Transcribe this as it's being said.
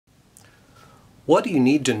What do you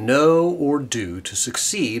need to know or do to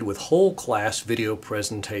succeed with whole class video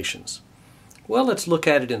presentations? Well, let's look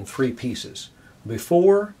at it in three pieces: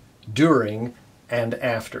 before, during, and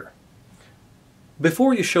after.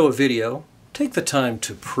 Before you show a video, take the time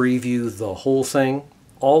to preview the whole thing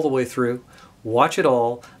all the way through. Watch it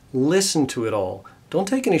all, listen to it all. Don't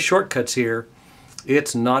take any shortcuts here.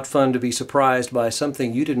 It's not fun to be surprised by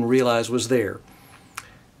something you didn't realize was there.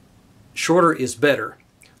 Shorter is better.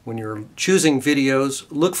 When you're choosing videos,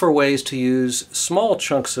 look for ways to use small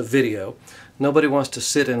chunks of video. Nobody wants to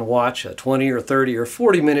sit and watch a 20 or 30 or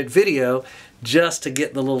 40-minute video just to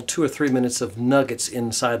get the little 2 or 3 minutes of nuggets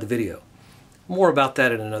inside the video. More about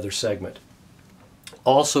that in another segment.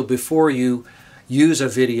 Also, before you use a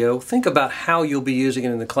video, think about how you'll be using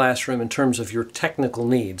it in the classroom in terms of your technical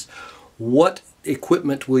needs. What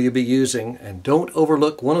equipment will you be using? And don't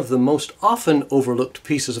overlook one of the most often overlooked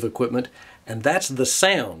pieces of equipment, and that's the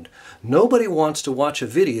sound. Nobody wants to watch a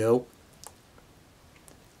video.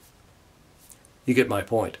 You get my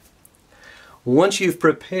point. Once you've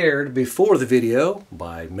prepared before the video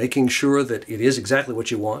by making sure that it is exactly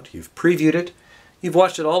what you want, you've previewed it, you've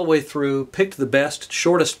watched it all the way through, picked the best,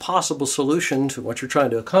 shortest possible solution to what you're trying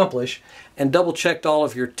to accomplish, and double-checked all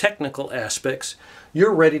of your technical aspects,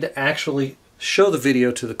 you're ready to actually show the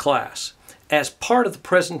video to the class. As part of the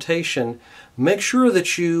presentation, make sure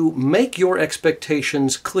that you make your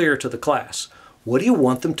expectations clear to the class. What do you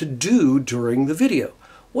want them to do during the video?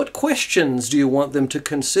 What questions do you want them to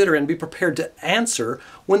consider and be prepared to answer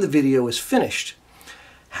when the video is finished?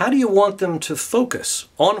 How do you want them to focus?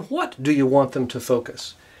 On what do you want them to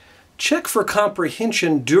focus? Check for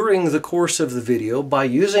comprehension during the course of the video by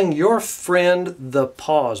using your friend the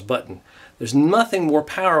pause button. There's nothing more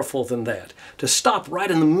powerful than that. To stop right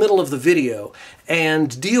in the middle of the video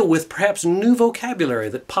and deal with perhaps new vocabulary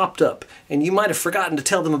that popped up and you might have forgotten to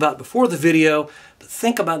tell them about before the video, but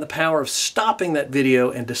think about the power of stopping that video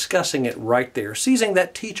and discussing it right there, seizing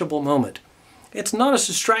that teachable moment. It's not as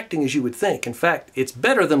distracting as you would think. In fact, it's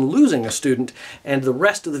better than losing a student and the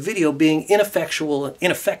rest of the video being ineffectual and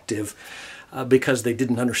ineffective because they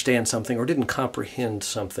didn't understand something or didn't comprehend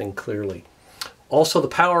something clearly. Also,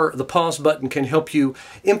 the pause button can help you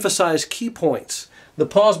emphasize key points. The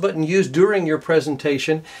pause button used during your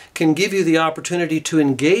presentation can give you the opportunity to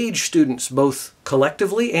engage students both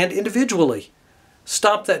collectively and individually.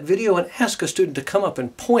 Stop that video and ask a student to come up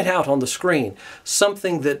and point out on the screen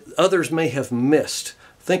something that others may have missed.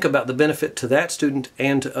 Think about the benefit to that student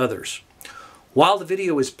and to others. While the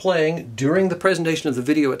video is playing, during the presentation of the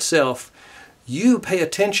video itself, you pay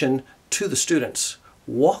attention to the students.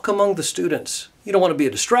 Walk among the students. You don't want to be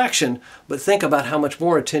a distraction, but think about how much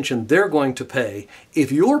more attention they're going to pay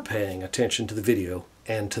if you're paying attention to the video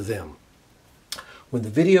and to them. When the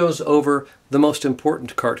video's over, the most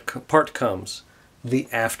important part comes: the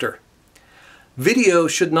after. Video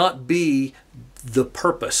should not be the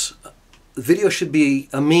purpose. Video should be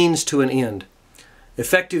a means to an end.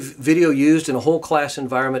 Effective video used in a whole class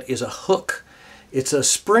environment is a hook. It's a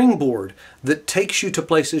springboard that takes you to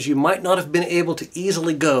places you might not have been able to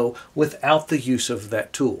easily go without the use of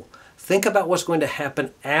that tool. Think about what's going to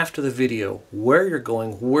happen after the video, where you're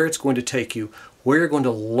going, where it's going to take you, where you're going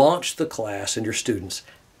to launch the class and your students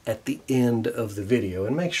at the end of the video,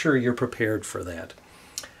 and make sure you're prepared for that.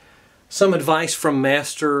 Some advice from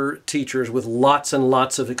master teachers with lots and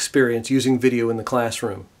lots of experience using video in the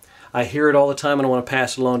classroom. I hear it all the time and I want to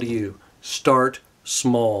pass it along to you. Start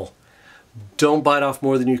small. Don't bite off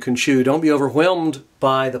more than you can chew. Don't be overwhelmed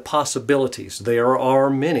by the possibilities. There are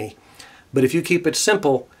many. But if you keep it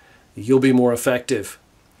simple, you'll be more effective.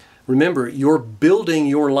 Remember, you're building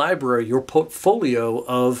your library, your portfolio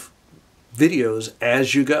of videos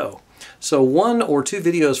as you go. So 1 or 2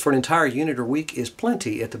 videos for an entire unit or week is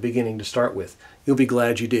plenty at the beginning to start with. You'll be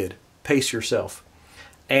glad you did. Pace yourself.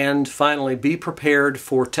 And finally, be prepared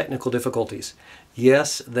for technical difficulties.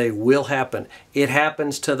 Yes, they will happen. It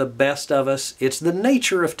happens to the best of us. It's the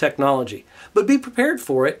nature of technology. But be prepared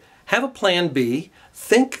for it. Have a plan B.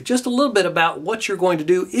 Think just a little bit about what you're going to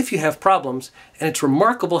do if you have problems. And it's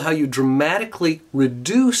remarkable how you dramatically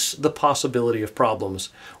reduce the possibility of problems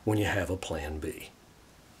when you have a plan B.